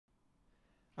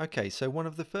Okay, so one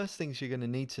of the first things you're going to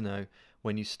need to know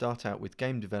when you start out with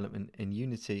game development in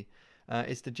Unity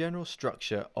is the general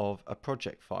structure of a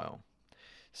project file.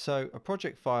 So a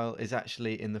project file is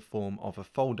actually in the form of a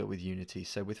folder with Unity.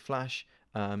 So with Flash,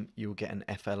 you'll get an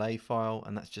FLA file,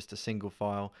 and that's just a single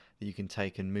file that you can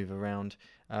take and move around.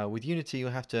 With Unity, you'll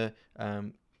have to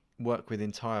work with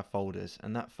entire folders,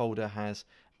 and that folder has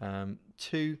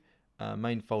two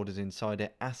main folders inside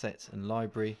it: assets and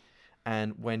library.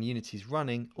 And when Unity is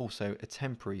running, also a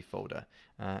temporary folder,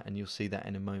 and you'll see that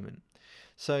in a moment.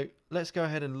 So let's go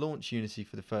ahead and launch Unity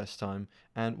for the first time,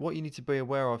 and what you need to be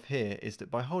aware of here is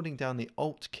that by holding down the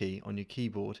Alt key on your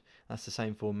keyboard, that's the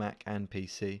same for Mac and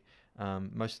PC,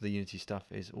 most of the Unity stuff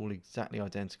is all exactly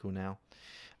identical now,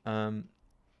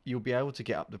 you'll be able to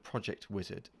get up the project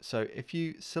wizard. So if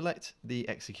you select the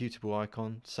executable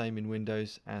icon, same in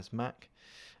Windows as Mac,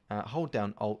 hold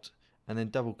down Alt and then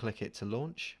double click it to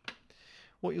launch.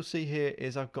 What you'll see here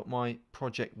is I've got my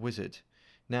project wizard.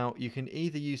 Now you can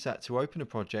either use that to open a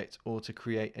project or to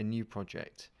create a new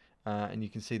project, and you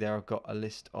can see there I've got a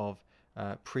list of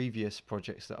previous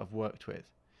projects that I've worked with.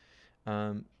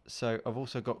 So I've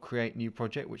also got create new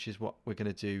project, which is what we're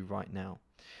going to do right now.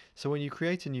 So when you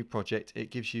create a new project, it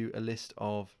gives you a list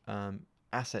of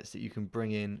assets that you can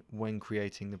bring in when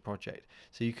creating the project.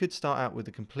 So you could start out with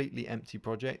a completely empty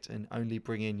project and only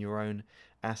bring in your own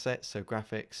assets, so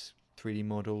graphics, 3D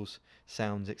models,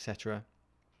 sounds, etc.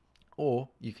 Or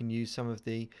you can use some of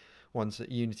the ones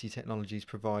that Unity Technologies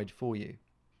provide for you.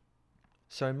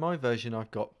 So in my version I've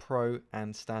got Pro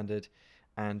and Standard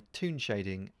and Toon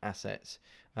Shading assets.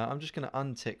 I'm just going to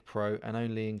untick Pro and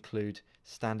only include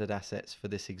Standard assets for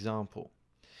this example.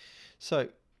 So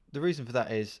the reason for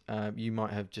that is you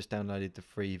might have just downloaded the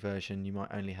free version, you might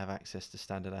only have access to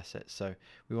Standard assets, so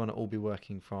we want to all be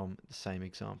working from the same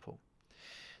example.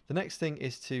 The next thing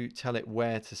is to tell it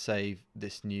where to save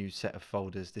this new set of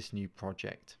folders, this new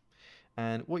project.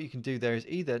 And what you can do there is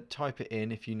either type it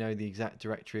in if you know the exact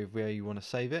directory of where you want to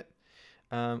save it,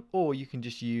 or you can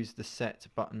just use the set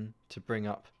button to bring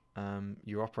up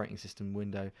your operating system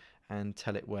window and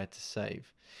tell it where to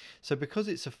save. So because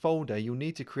it's a folder, you'll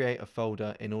need to create a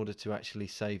folder in order to actually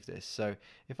save this. So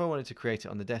if I wanted to create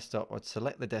it on the desktop, I'd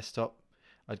select the desktop,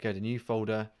 I'd go to new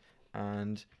folder,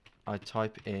 and I'd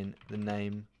type in the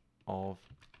name of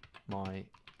my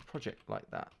project like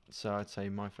that. So I'd say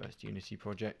my first Unity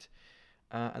project,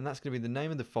 and that's going to be the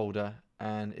name of the folder,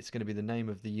 and it's going to be the name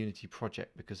of the Unity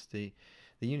project because the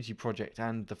Unity project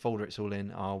and the folder it's all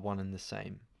in are one and the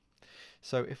same.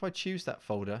 So if I choose that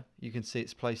folder, you can see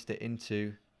it's placed it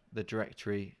into the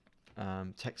directory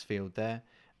text field there,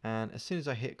 and as soon as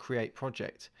I hit create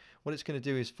project, what it's going to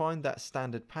do is find that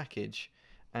standard package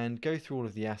and go through all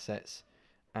of the assets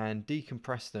and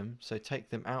decompress them, so take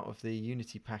them out of the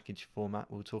Unity package format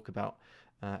we'll talk about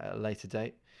at a later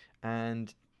date,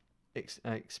 and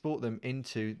export them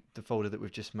into the folder that we've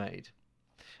just made.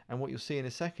 And what you'll see in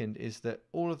a second is that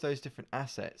all of those different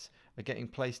assets are getting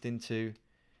placed into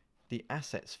the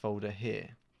assets folder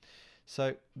here.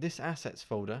 So this assets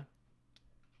folder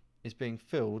is being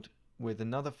filled with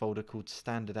another folder called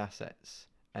standard assets,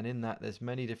 and in that there's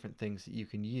many different things that you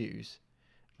can use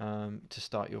to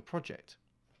start your project.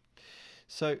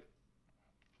 So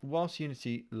whilst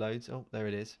Unity loads, oh there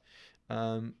it is,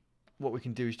 what we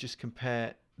can do is just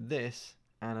compare this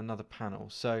and another panel.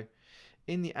 So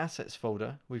in the assets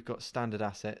folder we've got standard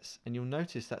assets, and you'll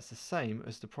notice that's the same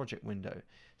as the project window.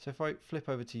 So if I flip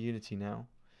over to Unity now,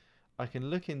 I can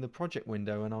look in the project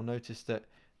window and I'll notice that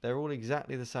they're all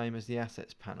exactly the same as the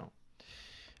assets panel,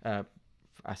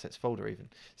 assets folder even.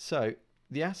 So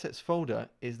the assets folder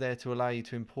is there to allow you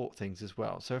to import things as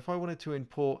well. So if I wanted to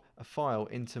import a file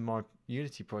into my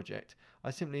Unity project,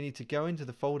 I simply need to go into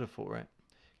the folder for it,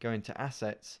 go into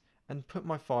assets, and put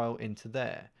my file into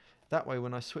there. That way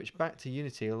when I switch back to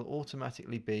Unity, it'll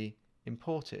automatically be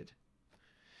imported.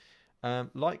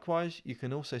 Likewise, you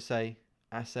can also say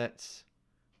assets,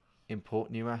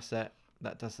 import new asset.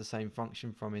 That does the same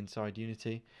function from inside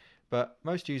Unity, but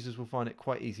most users will find it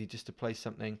quite easy just to place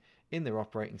something in their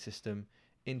operating system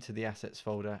into the assets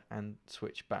folder and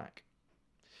switch back.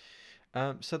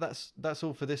 So that's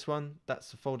all for this one.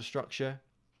 That's the folder structure.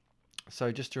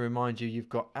 So just to remind you, you've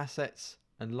got assets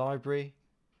and library,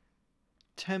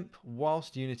 temp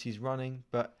whilst Unity's running,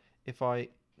 but if I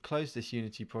close this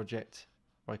Unity project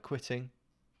by quitting,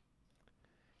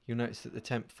 you'll notice that the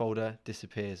temp folder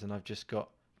disappears and I've just got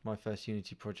my first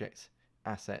Unity project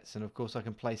assets. And of course I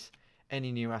can place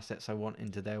any new assets I want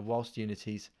into there whilst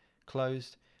Unity's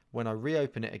closed. When I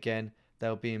reopen it again,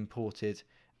 they'll be imported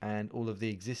and all of the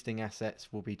existing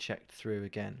assets will be checked through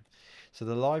again. So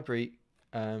the library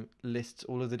lists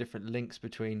all of the different links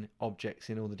between objects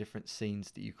in all the different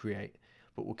scenes that you create,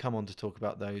 but we'll come on to talk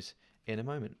about those in a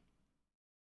moment.